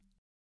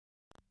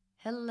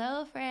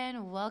Hello,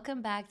 friend.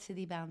 Welcome back to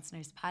the Bounce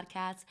Nurse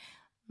podcast.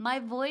 My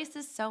voice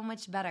is so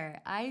much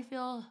better. I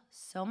feel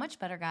so much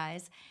better,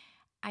 guys.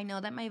 I know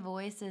that my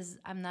voice is,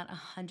 I'm not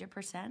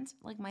 100%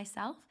 like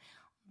myself,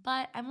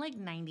 but I'm like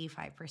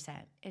 95%.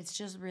 It's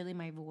just really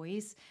my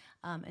voice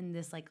and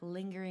this like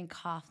lingering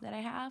cough that I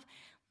have.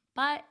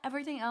 But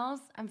everything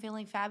else, I'm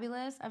feeling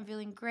fabulous. I'm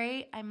feeling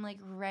great. I'm like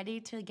ready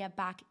to get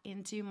back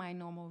into my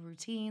normal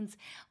routines,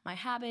 my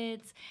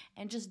habits,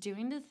 and just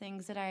doing the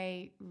things that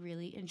I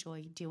really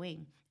enjoy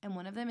doing. And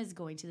one of them is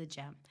going to the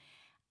gym.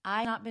 I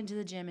have not been to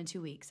the gym in 2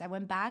 weeks. I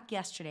went back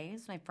yesterday.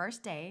 It's my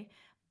first day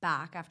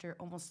back after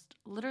almost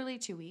literally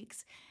 2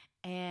 weeks.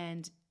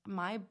 And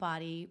my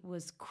body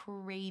was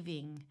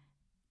craving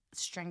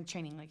strength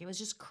training. Like it was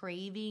just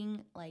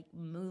craving like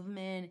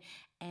movement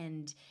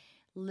and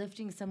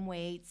lifting some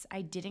weights.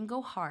 I didn't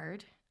go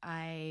hard.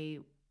 I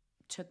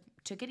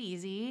took it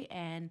easy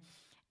and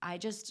I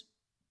just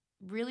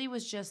really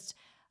was just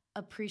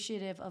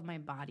appreciative of my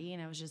body,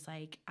 and I was just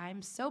like,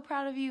 I'm so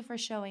proud of you for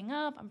showing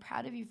up. I'm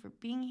proud of you for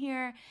being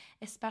here,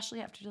 especially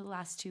after the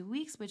last 2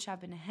 weeks which have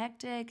been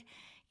hectic.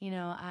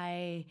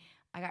 I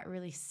got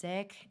really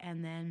sick,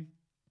 and then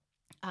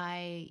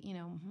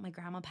my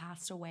grandma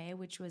passed away,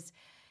 which was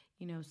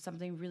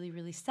something really,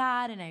 really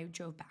sad. And I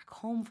drove back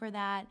home for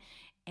that.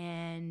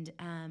 And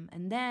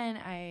then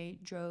I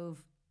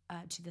drove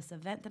to this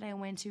event that I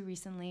went to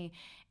recently.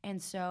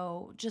 And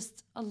so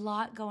just a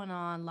lot going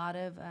on, a lot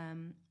of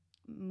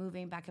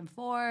moving back and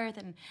forth.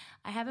 And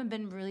I haven't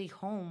been really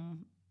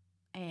home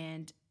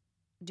and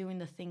doing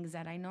the things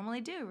that I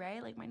normally do,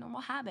 right? Like my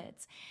normal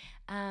habits.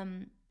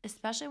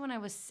 Especially when I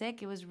was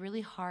sick, it was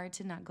really hard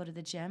to not go to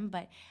the gym,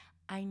 but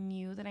I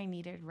knew that I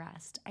needed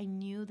rest. I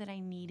knew that I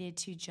needed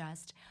to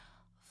just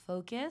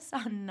focus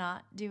on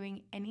not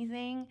doing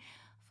anything,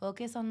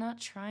 focus on not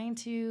trying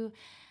to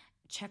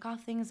check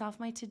off things off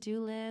my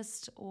to-do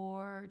list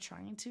or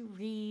trying to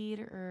read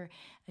or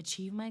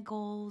achieve my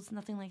goals,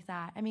 nothing like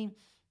that. I mean,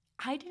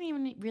 I didn't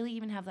even really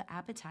even have the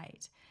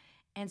appetite.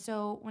 And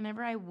so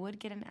whenever I would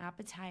get an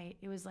appetite,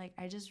 it was like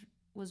I just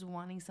was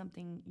wanting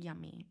something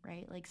yummy,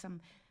 right? Like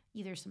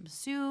either some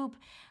soup,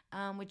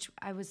 which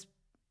I was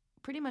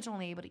pretty much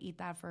only able to eat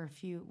that for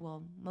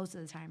most of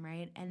the time,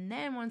 right? And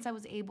then once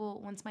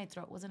my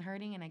throat wasn't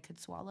hurting and I could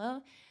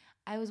swallow,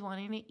 I was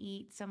wanting to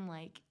eat some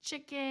like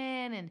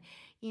chicken and,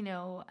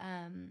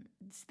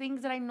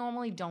 things that I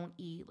normally don't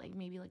eat, like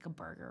maybe like a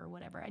burger or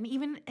whatever. And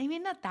even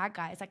at that,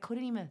 guys, I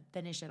couldn't even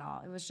finish it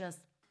all. It was just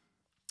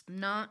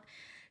not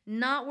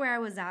where I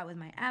was at with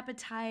my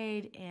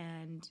appetite.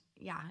 And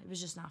yeah, it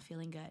was just not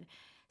feeling good.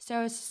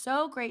 So it's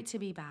so great to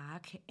be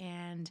back.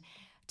 And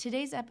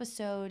today's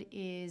episode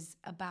is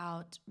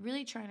about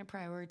really trying to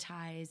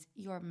prioritize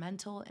your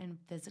mental and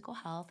physical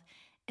health,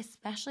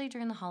 especially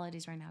during the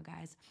holidays right now,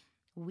 guys.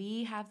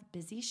 We have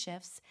busy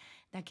shifts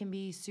that can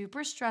be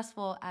super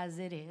stressful as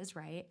it is,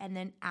 right? And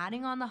then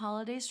adding on the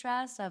holiday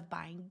stress of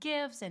buying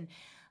gifts and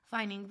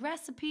finding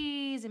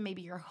recipes, and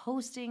maybe you're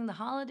hosting the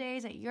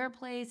holidays at your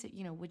place,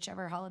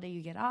 whichever holiday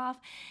you get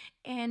off.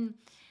 And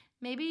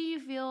maybe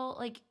you feel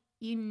like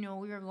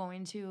you're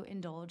going to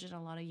indulge in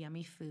a lot of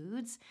yummy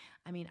foods.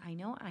 I mean, I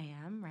know I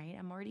am, right?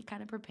 I'm already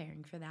kind of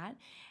preparing for that.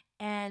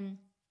 And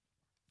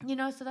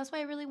so that's why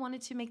I really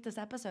wanted to make this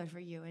episode for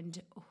you.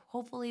 And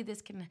hopefully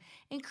this can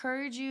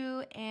encourage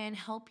you and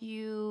help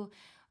you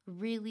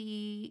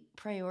really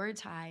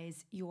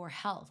prioritize your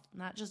health,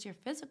 not just your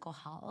physical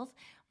health,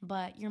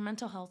 but your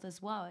mental health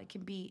as well. It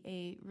can be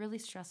a really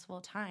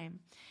stressful time.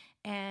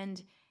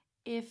 And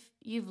if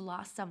you've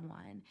lost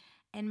someone,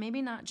 and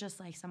maybe not just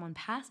like someone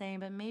passing,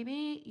 but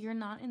maybe you're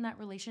not in that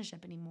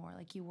relationship anymore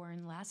like you were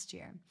in last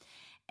year.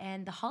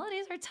 And the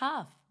holidays are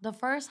tough. The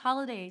first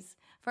holidays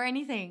for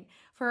anything,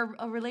 for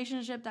a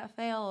relationship that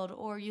failed,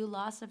 or you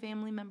lost a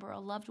family member, a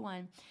loved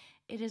one,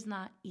 it is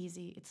not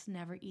easy. It's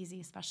never easy,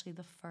 especially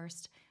the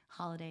first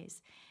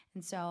holidays.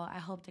 And so I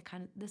hope that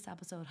this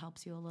episode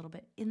helps you a little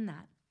bit in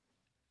that.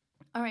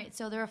 All right,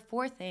 so there are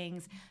 4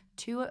 things.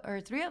 2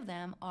 or 3 of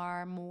them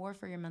are more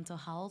for your mental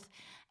health,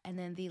 and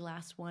then the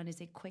last one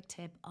is a quick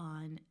tip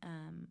on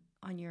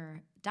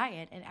your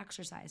diet and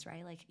exercise,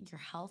 right? Like your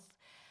health,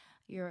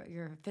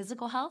 your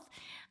physical health,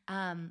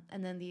 and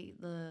then the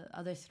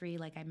other 3,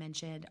 like I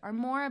mentioned, are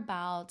more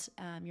about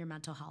your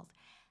mental health.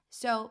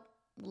 So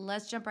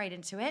let's jump right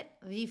into it.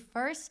 The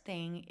first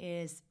thing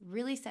is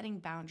really setting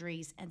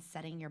boundaries and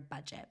setting your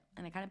budget,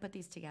 and I kind of put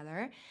these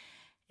together.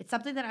 It's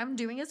something that I'm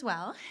doing as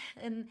well,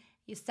 and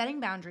you're setting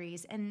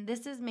boundaries, and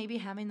this is maybe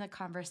having the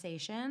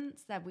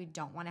conversations that we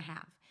don't want to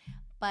have,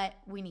 but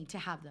we need to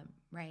have them,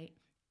 right?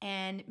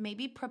 And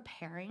maybe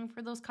preparing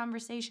for those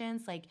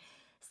conversations, like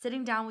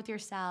sitting down with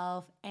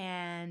yourself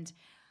and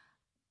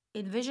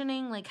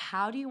envisioning, like,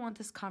 how do you want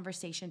this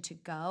conversation to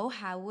go?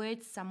 How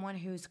would someone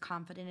who's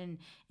confident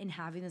in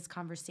having this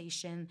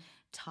conversation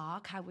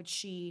talk? How would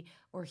she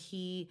or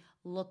he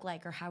look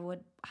like, or how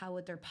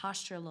would their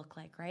posture look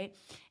like, right?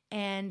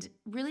 And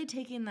really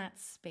taking that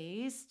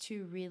space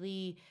to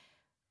really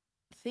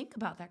think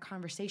about that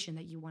conversation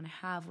that you want to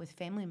have with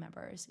family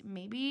members.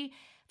 Maybe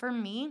for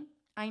me,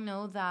 I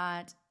know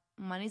that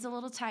money's a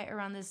little tight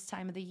around this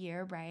time of the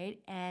year, right?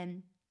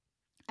 And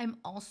I'm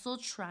also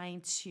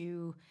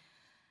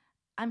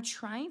I'm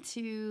trying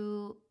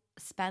to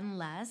spend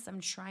less.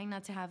 I'm trying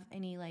not to have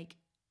any like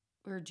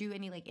or do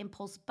any like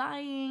impulse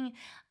buying.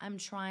 I'm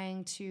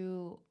trying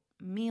to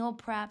meal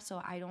prep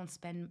so I don't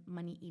spend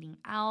money eating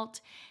out.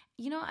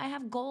 I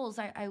have goals.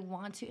 I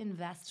want to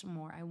invest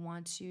more. I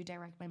want to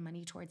direct my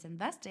money towards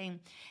investing.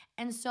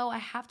 And so I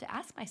have to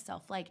ask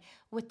myself, like,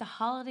 with the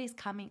holidays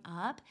coming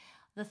up,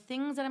 the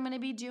things that I'm going to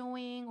be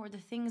doing or the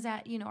things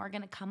that, are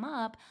going to come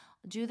up,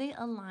 do they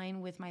align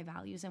with my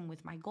values and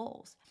with my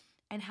goals?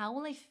 And how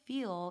will I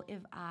feel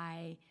if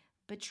I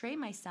betray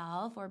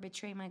myself or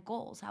betray my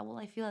goals? How will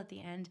I feel at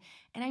the end?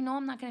 And I know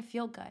I'm not going to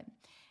feel good.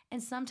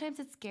 And sometimes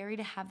it's scary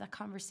to have that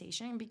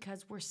conversation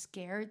because we're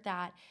scared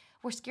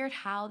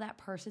how that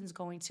person's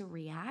going to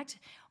react,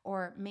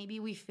 or maybe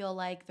we feel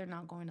like they're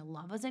not going to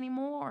love us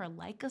anymore or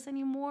like us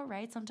anymore,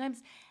 right?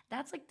 Sometimes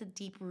that's like the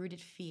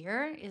deep-rooted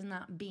fear, is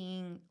not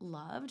being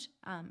loved,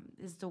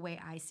 is the way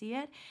I see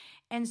it.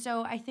 And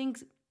so I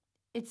think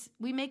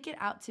we make it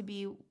out to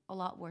be a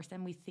lot worse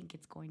than we think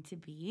it's going to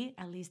be.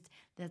 At least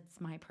that's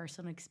my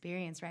personal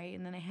experience, right?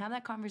 And then I have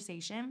that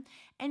conversation,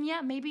 and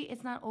yeah, maybe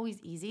it's not always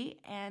easy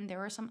and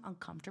there are some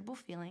uncomfortable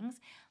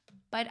feelings,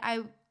 but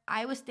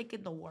I was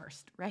thinking the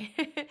worst, right?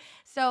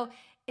 So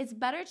it's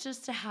better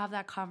just to have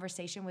that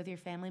conversation with your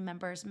family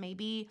members,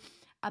 maybe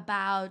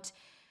about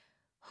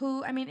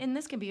and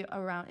this can be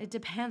around, it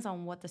depends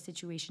on what the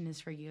situation is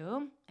for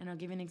you. And I'll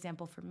give you an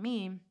example for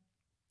me.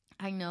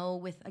 I know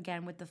with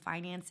the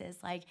finances,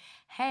 like,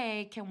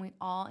 hey, can we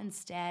all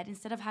instead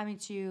of having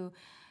to,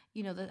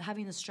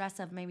 having the stress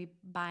of maybe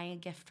buying a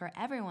gift for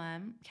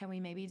everyone, can we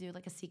maybe do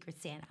like a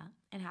Secret Santa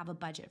and have a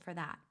budget for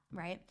that,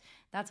 right?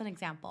 That's an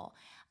example.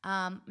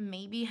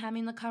 Maybe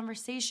having the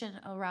conversation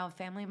around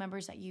family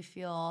members that you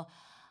feel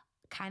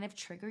kind of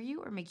trigger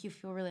you or make you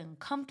feel really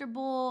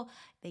uncomfortable.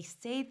 They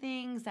say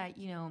things that,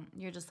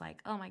 you're just like,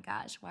 oh my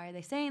gosh, why are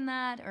they saying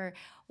that? Or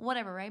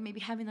whatever, right? Maybe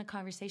having the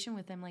conversation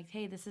with them like,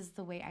 hey, this is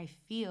the way I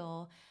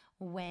feel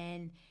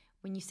when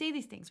you say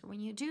these things or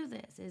when you do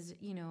this, is,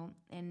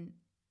 and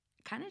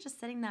kind of just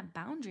setting that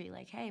boundary,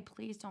 like, hey,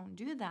 please don't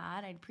do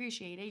that. I'd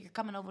appreciate it. You're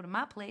coming over to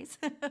my place,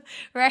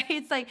 right?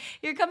 It's like,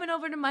 you're coming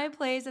over to my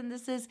place, and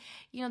this is,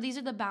 these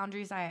are the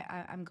boundaries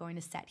I'm going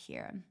to set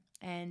here.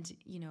 And,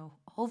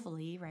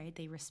 hopefully, right,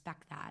 they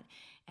respect that.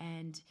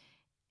 And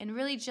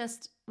really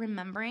just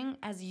remembering,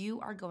 as you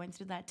are going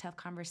through that tough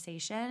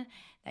conversation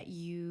that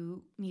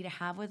you need to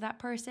have with that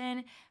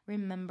person,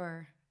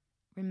 remember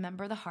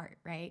the heart,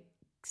 right?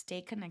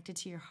 Stay connected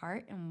to your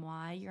heart and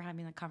why you're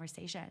having the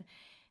conversation.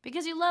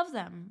 Because you love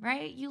them,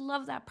 right? You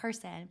love that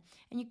person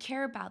and you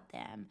care about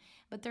them.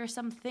 But there are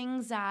some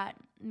things that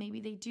maybe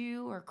they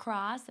do or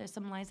cross. There's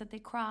some lines that they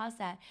cross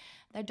that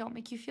don't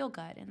make you feel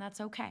good, and that's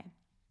okay.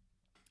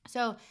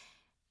 So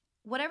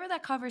whatever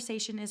that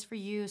conversation is for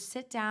you,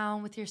 sit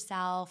down with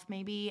yourself,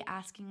 maybe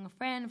asking a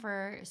friend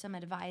for some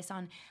advice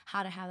on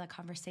how to have that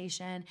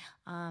conversation.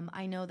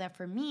 I know that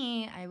for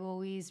me, I've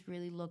always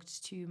really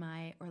looked to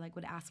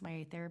would ask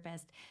my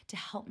therapist to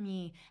help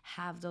me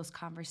have those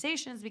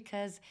conversations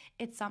because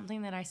it's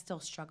something that I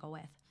still struggle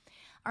with.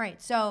 All right,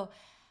 so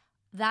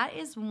that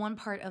is one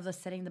part of the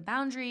setting the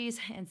boundaries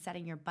and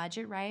setting your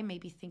budget, right?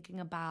 Maybe thinking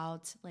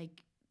about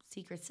like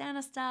Secret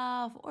Santa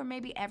stuff, or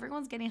maybe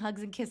everyone's getting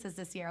hugs and kisses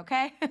this year,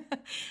 okay?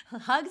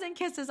 Hugs and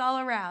kisses all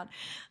around.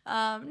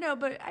 No,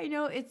 but I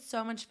know it's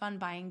so much fun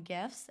buying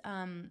gifts,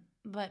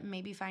 but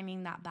maybe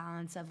finding that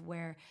balance of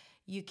where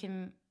you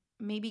can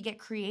maybe get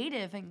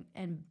creative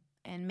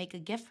and make a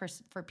gift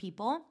for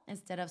people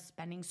instead of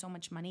spending so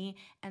much money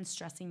and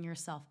stressing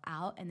yourself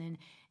out and then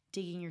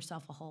digging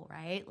yourself a hole,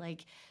 right?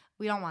 Like,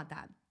 we don't want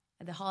that.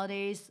 The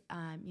holidays,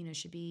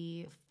 should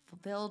be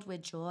filled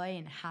with joy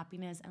and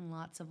happiness and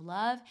lots of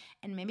love,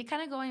 and maybe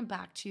kind of going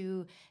back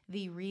to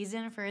the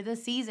reason for the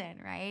season,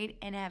 right?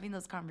 And having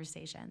those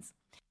conversations.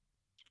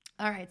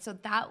 All right, so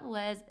that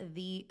was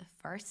the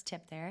first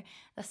tip there.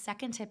 The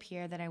second tip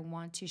here that I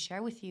want to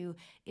share with you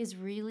is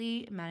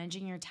really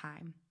managing your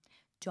time.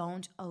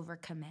 Don't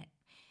overcommit.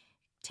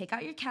 Take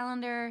out your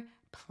calendar,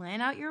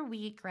 plan out your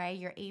week, right?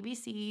 Your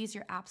ABCs,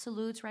 your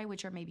absolutes, right?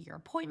 Which are maybe your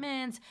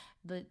appointments,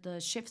 the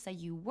shifts that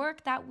you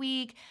work that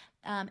week,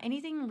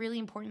 anything really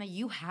important that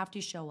you have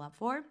to show up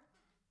for.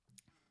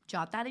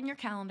 Jot that in your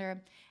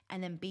calendar,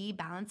 and then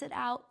balance it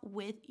out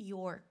with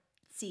your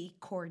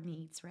core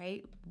needs,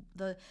 right?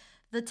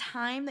 The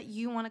time that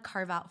you want to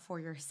carve out for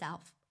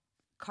yourself,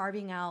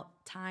 carving out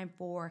time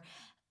for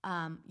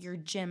your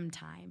gym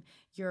time,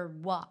 your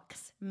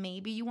walks.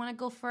 Maybe you want to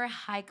go for a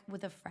hike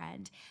with a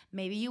friend.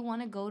 Maybe you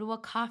want to go to a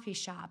coffee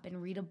shop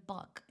and read a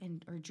book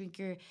or drink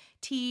your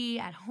tea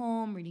at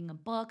home, reading a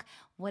book,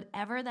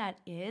 whatever that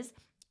is.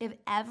 If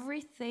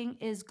everything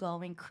is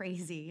going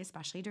crazy,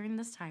 especially during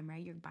this time,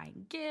 right? You're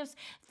buying gifts,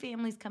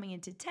 family's coming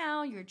into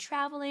town, you're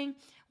traveling,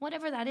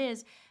 whatever that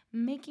is,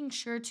 making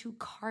sure to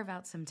carve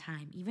out some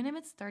time, even if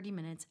it's 30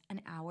 minutes, an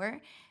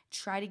hour,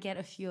 try to get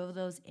a few of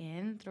those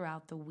in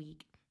throughout the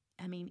week.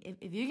 I mean,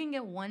 if you can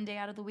get one day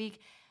out of the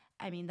week,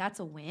 I mean, that's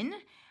a win.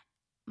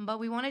 but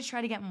we want to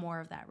try to get more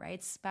of that, right?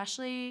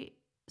 Especially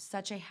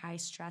such a high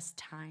stress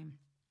time.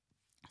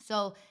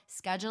 So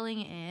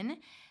scheduling in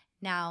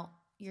now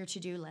your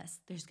to-do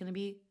list. There's going to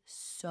be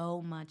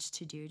so much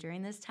to do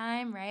during this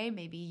time, right?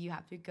 Maybe you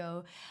have to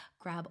go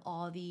grab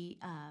all the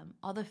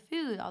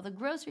food, all the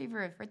grocery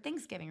for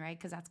Thanksgiving, right?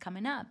 Because that's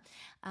coming up.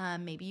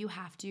 Maybe you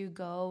have to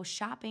go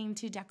shopping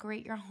to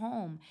decorate your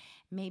home.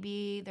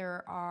 Maybe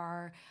there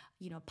are,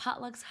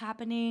 potlucks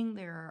happening.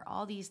 There are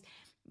all these,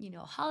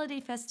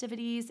 holiday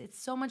festivities.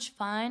 It's so much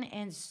fun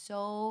and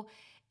so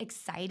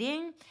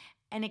exciting,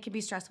 and it can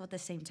be stressful at the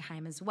same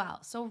time as well.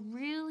 So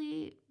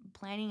really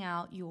planning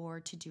out your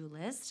to-do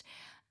list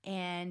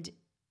and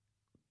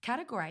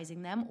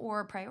categorizing them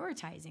or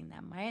prioritizing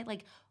them, right?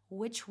 Like,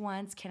 which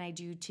ones can I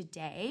do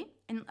today?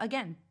 And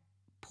again,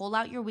 pull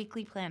out your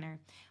weekly planner.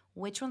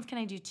 Which ones can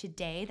I do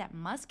today that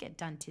must get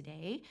done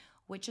today?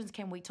 Which ones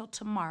can wait till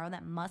tomorrow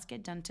that must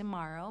get done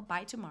tomorrow,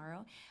 by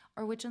tomorrow?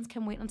 Or which ones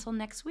can wait until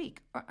next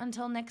week or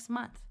until next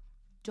month?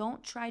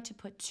 Don't try to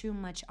put too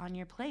much on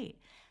your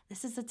plate.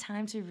 This is a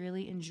time to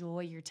really enjoy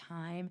your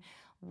time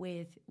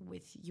with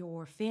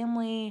your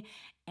family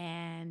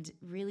and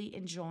really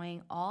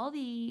enjoying all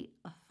the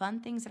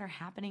fun things that are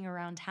happening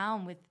around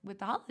town with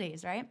the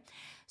holidays, right?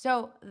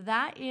 So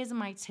that is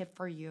my tip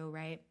for you,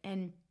 right?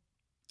 And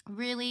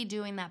really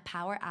doing that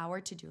power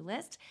hour to-do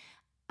list,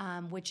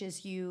 which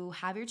is you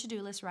have your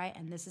to-do list, right?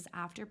 And this is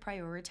after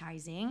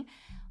prioritizing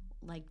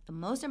like the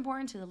most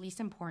important to the least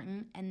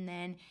important. And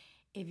then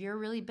if you're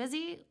really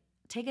busy,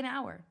 take an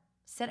hour.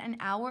 Set an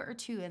hour or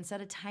two and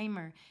set a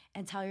timer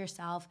and tell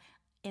yourself,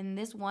 in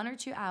this 1 or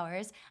 2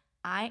 hours,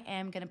 I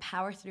am going to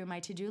power through my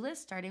to-do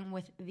list, starting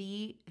with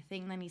the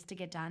thing that needs to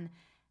get done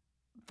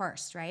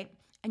first, right?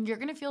 And you're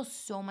going to feel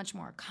so much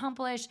more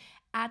accomplished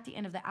at the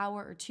end of the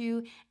hour or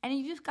two. And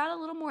if you've got a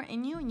little more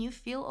in you and you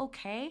feel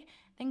okay,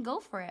 then go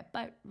for it.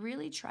 But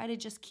really try to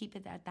just keep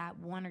it at that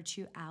 1 or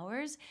 2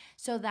 hours.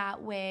 So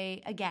that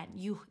way, again,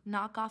 you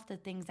knock off the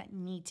things that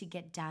need to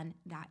get done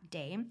that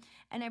day.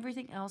 And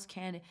everything else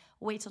can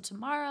wait till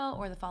tomorrow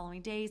or the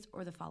following days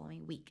or the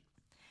following week.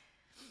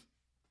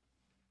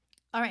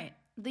 All right.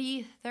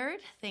 The third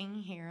thing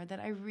here that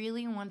I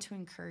really want to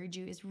encourage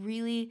you is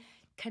really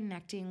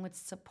connecting with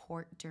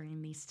support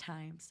during these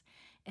times.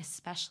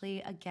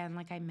 Especially, again,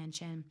 like I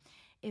mentioned,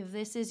 if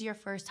this is your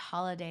first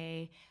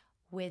holiday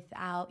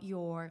without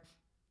your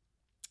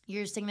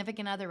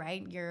significant other,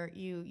 right?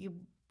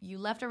 You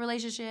left a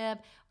relationship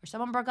or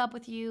someone broke up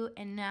with you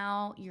and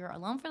now you're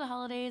alone for the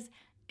holidays.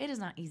 It is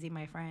not easy,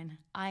 my friend.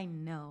 I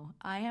know.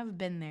 I have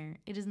been there.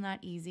 It is not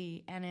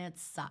easy and it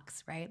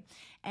sucks, right?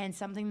 And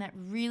something that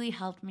really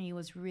helped me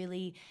was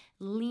really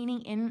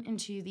leaning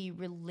into the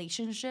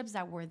relationships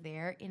that were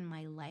there in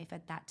my life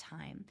at that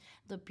time.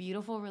 The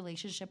beautiful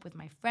relationship with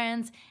my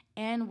friends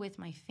and with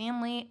my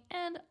family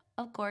and,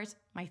 of course,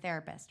 my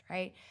therapist,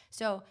 right?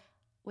 So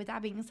with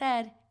that being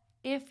said,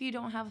 if you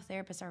don't have a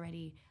therapist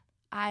already,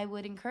 I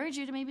would encourage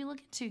you to maybe look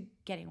into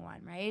getting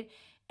one, right?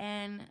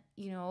 And,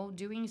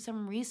 doing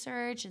some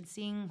research and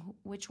seeing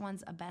which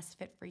one's a best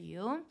fit for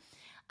you.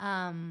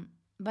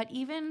 But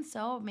even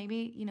so,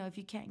 maybe, if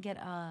you can't get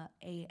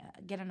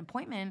get an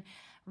appointment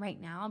right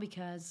now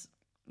because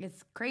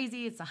it's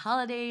crazy, it's the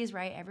holidays,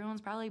 right?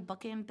 Everyone's probably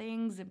booking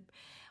things and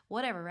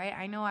whatever, right?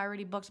 I know I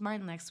already booked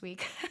mine next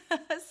week.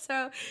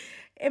 So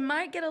it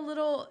might get a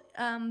little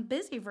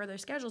busy for their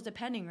schedules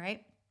depending,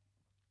 right?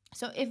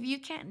 So if you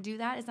can't do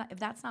that, if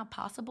that's not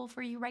possible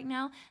for you right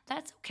now,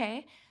 that's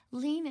okay.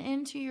 Lean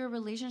into your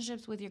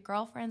relationships with your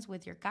girlfriends,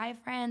 with your guy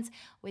friends,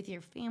 with your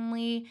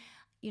family,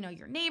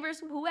 your neighbors,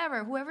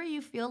 whoever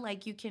you feel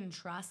like you can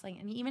trust, like,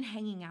 and even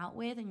hanging out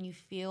with, and you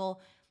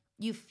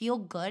feel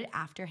good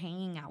after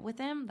hanging out with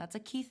them. That's a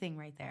key thing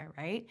right there,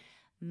 right?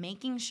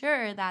 Making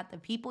sure that the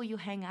people you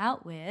hang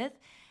out with,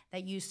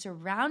 that you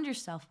surround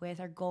yourself with,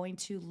 are going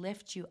to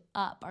lift you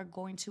up, are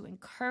going to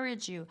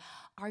encourage you,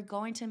 are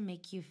going to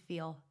make you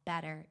feel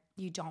better.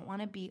 You don't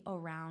want to be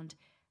around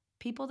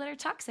people that are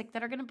toxic,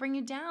 that are going to bring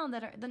you down,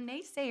 that are the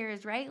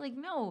naysayers, right? Like,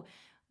 no,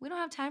 we don't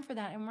have time for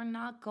that. And we're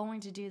not going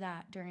to do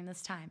that during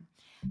this time.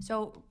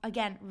 So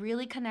again,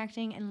 really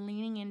connecting and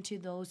leaning into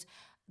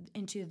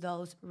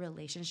those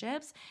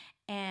relationships.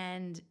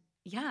 And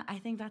yeah, I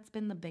think that's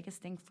been the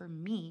biggest thing for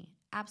me.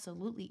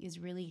 Absolutely, is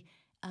really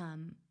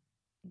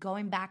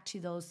going back to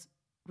those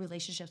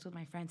relationships with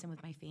my friends and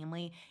with my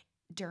family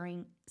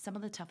during some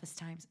of the toughest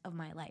times of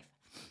my life.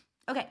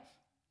 Okay,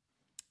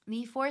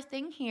 the fourth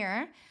thing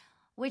here,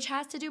 which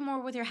has to do more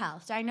with your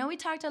health. So I know we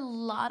talked a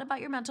lot about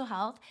your mental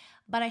health,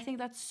 but I think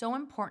that's so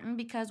important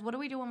because what do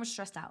we do when we're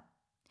stressed out?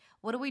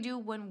 What do we do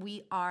when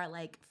we are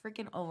like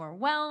freaking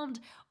overwhelmed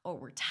or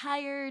we're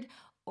tired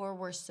or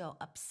we're so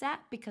upset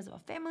because of a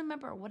family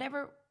member or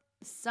whatever?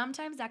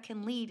 Sometimes that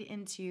can lead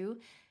into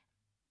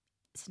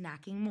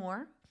snacking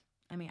more.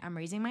 I mean, I'm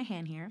raising my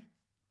hand here.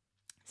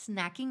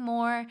 Snacking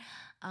more,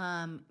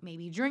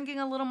 maybe drinking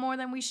a little more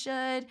than we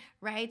should,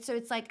 right? So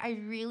it's like I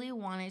really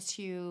wanted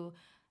to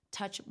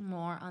touch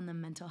more on the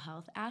mental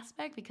health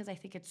aspect because I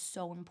think it's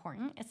so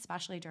important,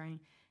 especially during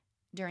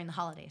the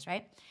holidays,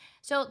 right?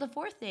 So the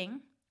fourth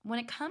thing when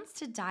it comes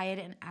to diet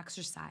and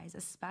exercise,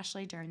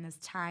 especially during this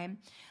time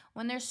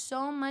when there's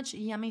so much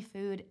yummy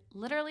food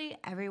literally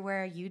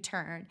everywhere you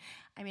turn.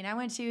 I mean, I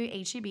went to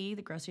HEB,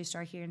 the grocery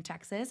store here in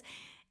Texas,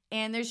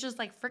 and there's just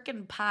like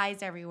freaking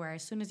pies everywhere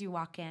as soon as you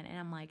walk in. And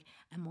I'm like,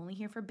 I'm only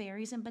here for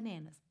berries and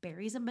bananas,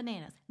 berries and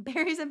bananas,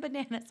 berries and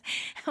bananas.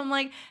 I'm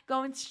like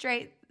going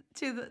straight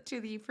to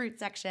the fruit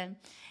section.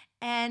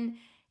 And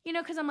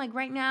because I'm like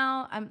right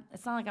now,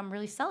 it's not like I'm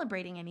really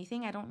celebrating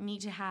anything. I don't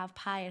need to have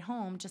pie at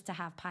home just to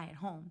have pie at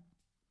home.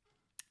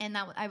 And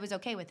that I was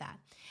okay with that.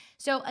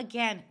 So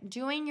again,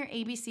 doing your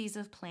ABCs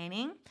of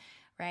planning,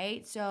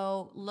 right?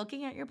 So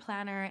looking at your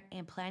planner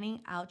and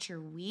planning out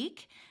your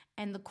week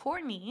and the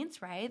core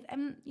needs, right?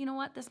 And you know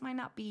what? This might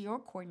not be your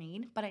core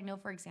need, but I know,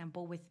 for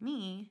example, with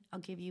me, I'll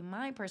give you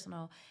my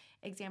personal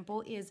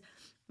example is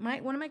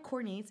one of my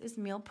core needs is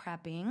meal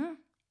prepping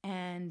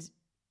and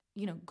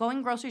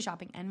going grocery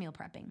shopping and meal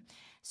prepping.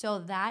 So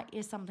that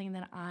is something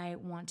that I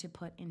want to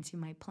put into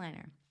my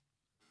planner.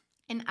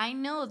 And I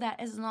know that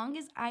as long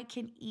as I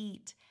can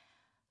eat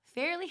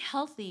fairly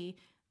healthy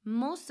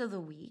most of the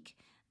week,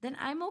 then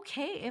I'm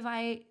okay if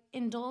I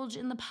indulge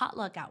in the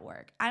potluck at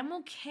work. I'm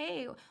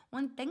okay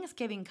when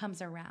Thanksgiving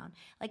comes around.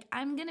 Like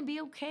I'm gonna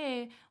be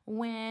okay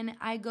when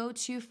I go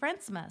to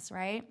Friendsmas,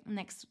 right?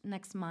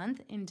 Next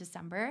month in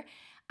December.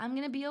 I'm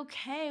gonna be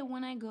okay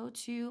when I go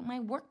to my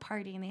work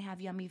party and they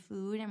have yummy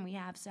food and we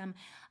have some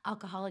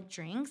alcoholic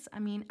drinks. I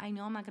mean, I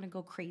know I'm not gonna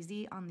go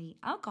crazy on the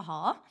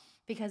alcohol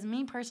because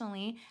me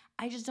personally,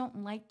 I just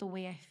don't like the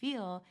way I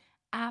feel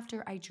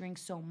after I drink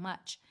so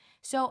much.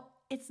 So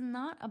it's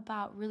not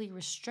about really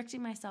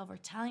restricting myself or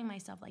telling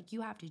myself like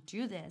you have to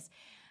do this.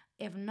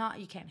 If not,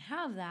 you can't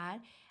have that.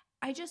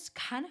 I just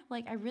kind of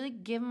I really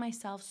give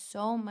myself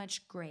so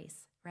much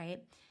grace,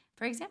 right?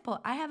 For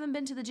example, I haven't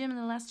been to the gym in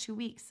the last 2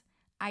 weeks.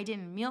 I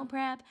didn't meal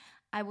prep.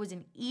 I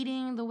wasn't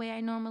eating the way I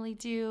normally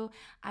do.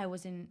 I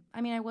was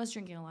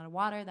drinking a lot of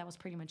water. That was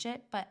pretty much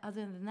it. But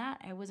other than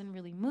that, I wasn't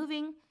really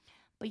moving.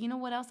 But you know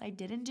what else I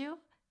didn't do?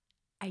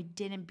 I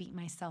didn't beat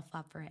myself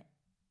up for it.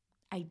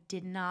 I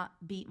did not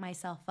beat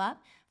myself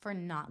up for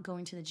not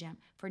going to the gym,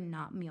 for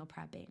not meal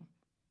prepping.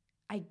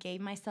 I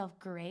gave myself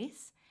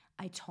grace.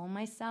 I told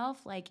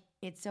myself,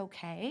 it's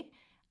okay.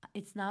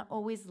 It's not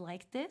always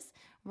like this.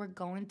 We're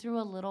going through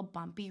a little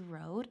bumpy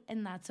road,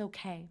 and that's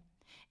okay.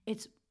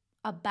 It's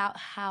about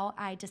how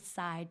I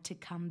decide to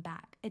come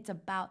back. It's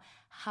about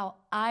how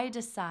I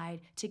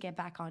decide to get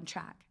back on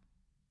track.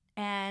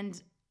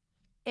 And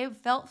it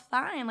felt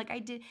fine.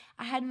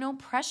 I had no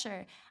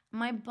pressure.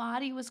 My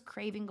body was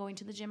craving going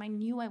to the gym. I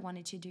knew I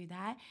wanted to do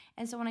that.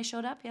 And so when I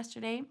showed up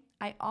yesterday,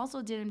 I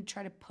also didn't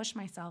try to push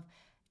myself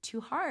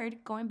too hard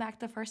going back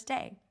the first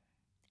day.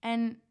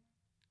 And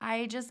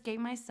I just gave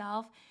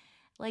myself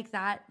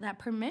that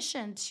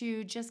permission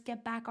to just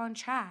get back on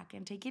track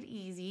and take it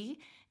easy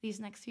these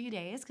next few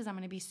days because I'm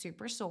going to be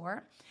super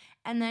sore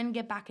and then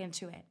get back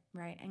into it,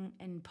 right?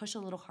 And push a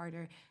little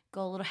harder,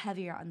 go a little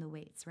heavier on the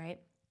weights,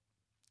 right?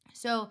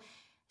 So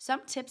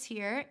some tips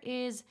here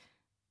is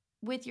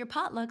with your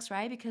potlucks,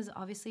 right? Because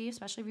obviously,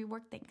 especially if you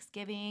work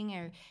Thanksgiving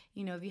or,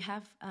 if you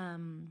have,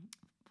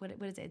 what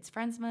is it? It's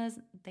Friendsmas,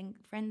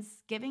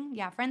 Friendsgiving?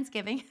 Yeah,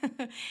 Friendsgiving.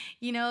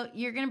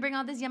 You're going to bring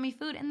all this yummy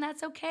food and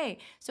that's okay.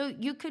 So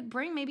you could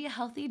bring maybe a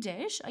healthy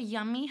dish, a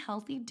yummy,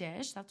 healthy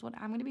dish. That's what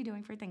I'm going to be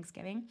doing for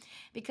Thanksgiving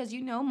because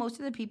most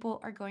of the people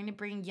are going to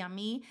bring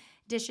yummy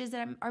dishes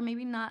that are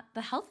maybe not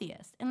the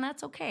healthiest. And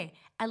that's okay.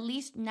 At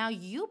least now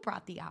you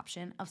brought the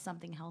option of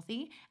something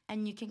healthy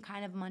and you can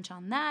kind of munch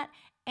on that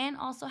and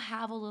also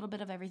have a little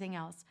bit of everything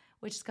else,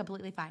 which is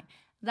completely fine.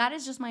 That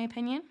is just my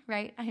opinion,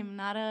 right? I am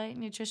not a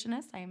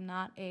nutritionist. I am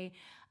not a,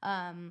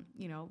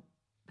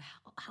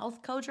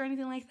 health coach or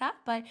anything like that.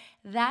 But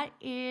that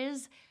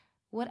is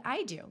what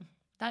I do.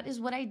 That is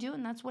what I do.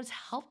 And that's what's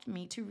helped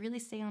me to really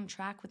stay on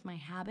track with my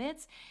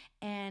habits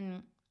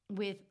and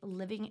with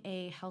living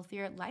a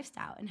healthier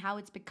lifestyle and how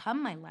it's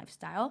become my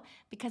lifestyle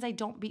because I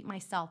don't beat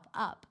myself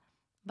up.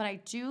 But I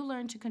do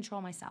learn to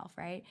control myself,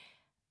 right?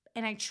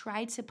 And I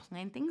try to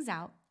plan things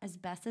out as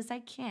best as I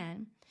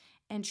can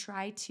and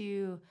try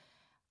to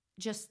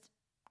just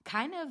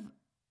kind of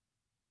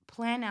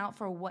plan out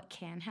for what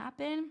can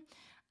happen.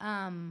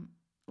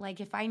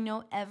 If I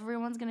know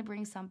everyone's going to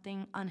bring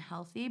something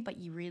unhealthy, but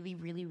you really,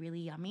 really, really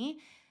yummy,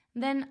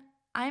 then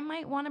I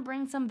might want to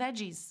bring some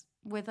veggies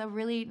with a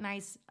really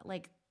nice,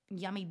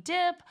 yummy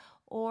dip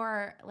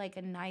or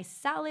a nice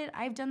salad.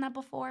 I've done that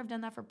before. I've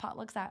done that for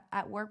potlucks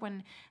at work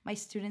when my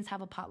students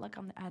have a potluck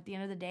at the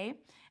end of the day.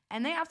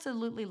 And they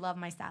absolutely love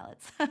my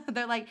salads.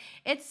 They're like,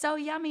 it's so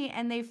yummy,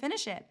 and they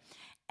finish it.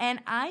 And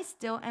I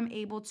still am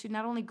able to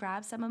not only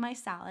grab some of my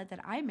salad that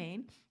I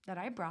made, that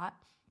I brought,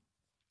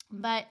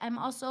 but I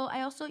also,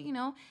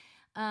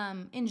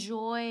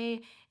 enjoy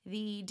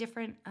the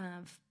different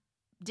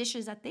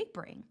dishes that they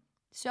bring.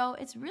 So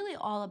it's really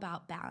all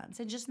about balance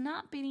and just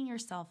not beating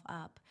yourself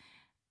up.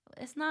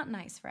 It's not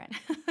nice, friend.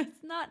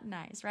 It's not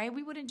nice, right?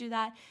 We wouldn't do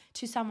that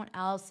to someone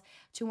else,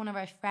 to one of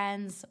our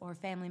friends or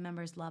family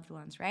members, loved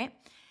ones, right?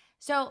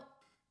 So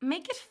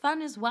make it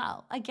fun as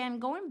well. Again,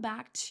 going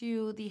back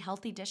to the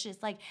healthy dishes,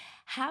 like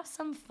have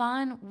some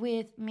fun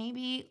with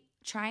maybe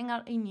trying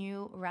out a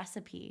new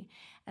recipe.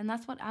 And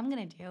that's what I'm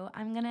gonna do.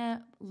 I'm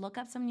gonna look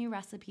up some new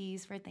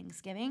recipes for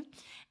Thanksgiving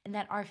and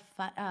that are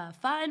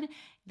fun,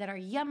 that are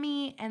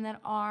yummy, and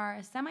that are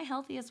semi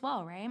healthy as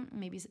well, right?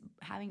 Maybe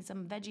having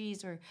some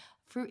veggies or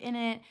fruit in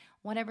it,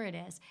 whatever it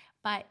is.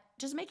 But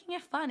just making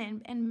it fun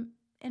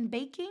and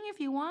baking if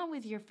you want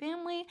with your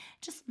family,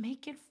 just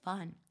make it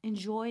fun.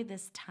 Enjoy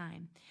this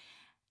time.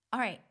 All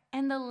right.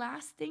 And the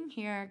last thing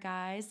here,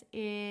 guys,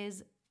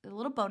 is a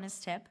little bonus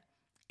tip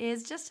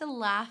is just to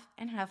laugh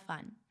and have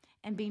fun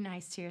and be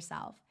nice to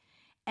yourself.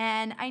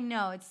 And I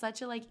know it's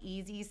such a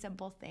easy,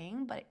 simple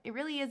thing, but it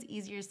really is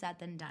easier said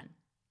than done.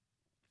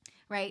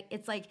 Right?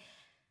 It's like,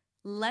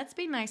 let's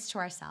be nice to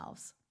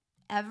ourselves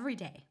every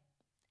day.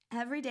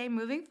 Every day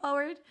moving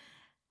forward,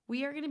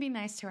 we are going to be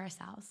nice to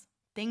ourselves.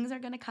 Things are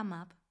going to come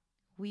up.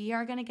 We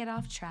are going to get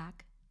off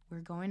track. We're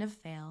going to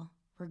fail.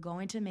 We're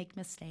going to make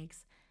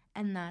mistakes.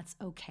 And that's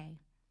okay.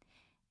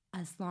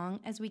 As long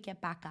as we get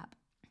back up,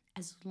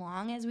 as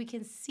long as we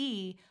can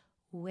see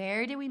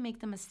where did we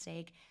make the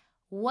mistake,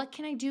 what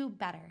can I do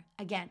better?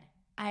 Again,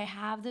 I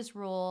have this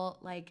rule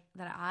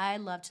that I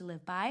love to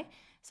live by,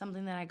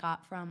 something that I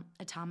got from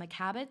Atomic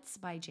Habits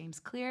by James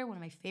Clear, one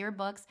of my favorite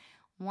books,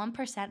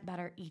 1%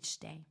 better each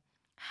day.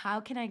 How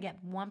can I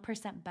get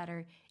 1%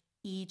 better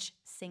each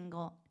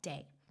single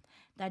day?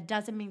 That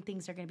doesn't mean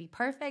things are going to be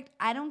perfect.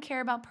 I don't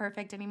care about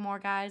perfect anymore,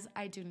 guys.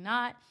 I do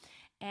not,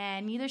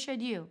 and neither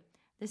should you.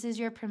 This is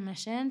your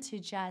permission to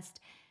just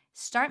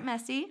start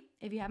messy.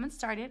 If you haven't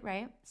started,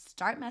 right?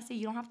 Start messy.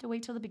 You don't have to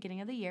wait till the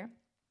beginning of the year.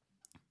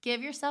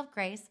 Give yourself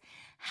grace.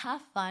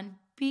 Have fun.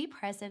 Be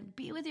present.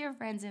 Be with your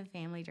friends and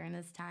family during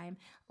this time.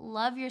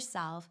 Love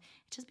yourself.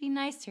 Just be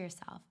nice to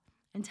yourself.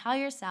 And tell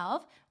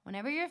yourself,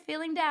 whenever you're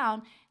feeling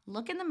down,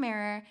 look in the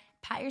mirror,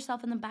 pat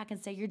yourself in the back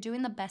and say, you're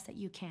doing the best that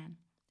you can.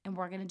 And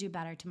we're going to do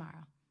better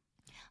tomorrow.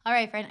 All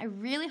right, friend, I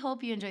really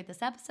hope you enjoyed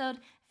this episode.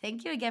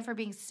 Thank you again for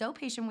being so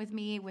patient with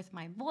me with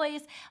my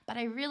voice, but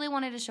I really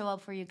wanted to show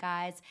up for you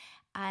guys,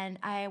 and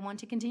I want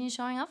to continue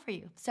showing up for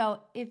you. So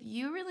if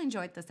you really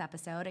enjoyed this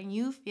episode and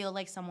you feel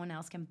like someone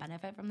else can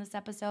benefit from this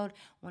episode,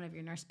 one of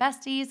your nurse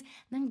besties,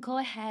 then go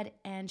ahead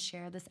and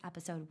share this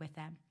episode with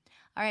them.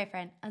 All right,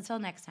 friend, until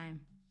next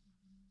time.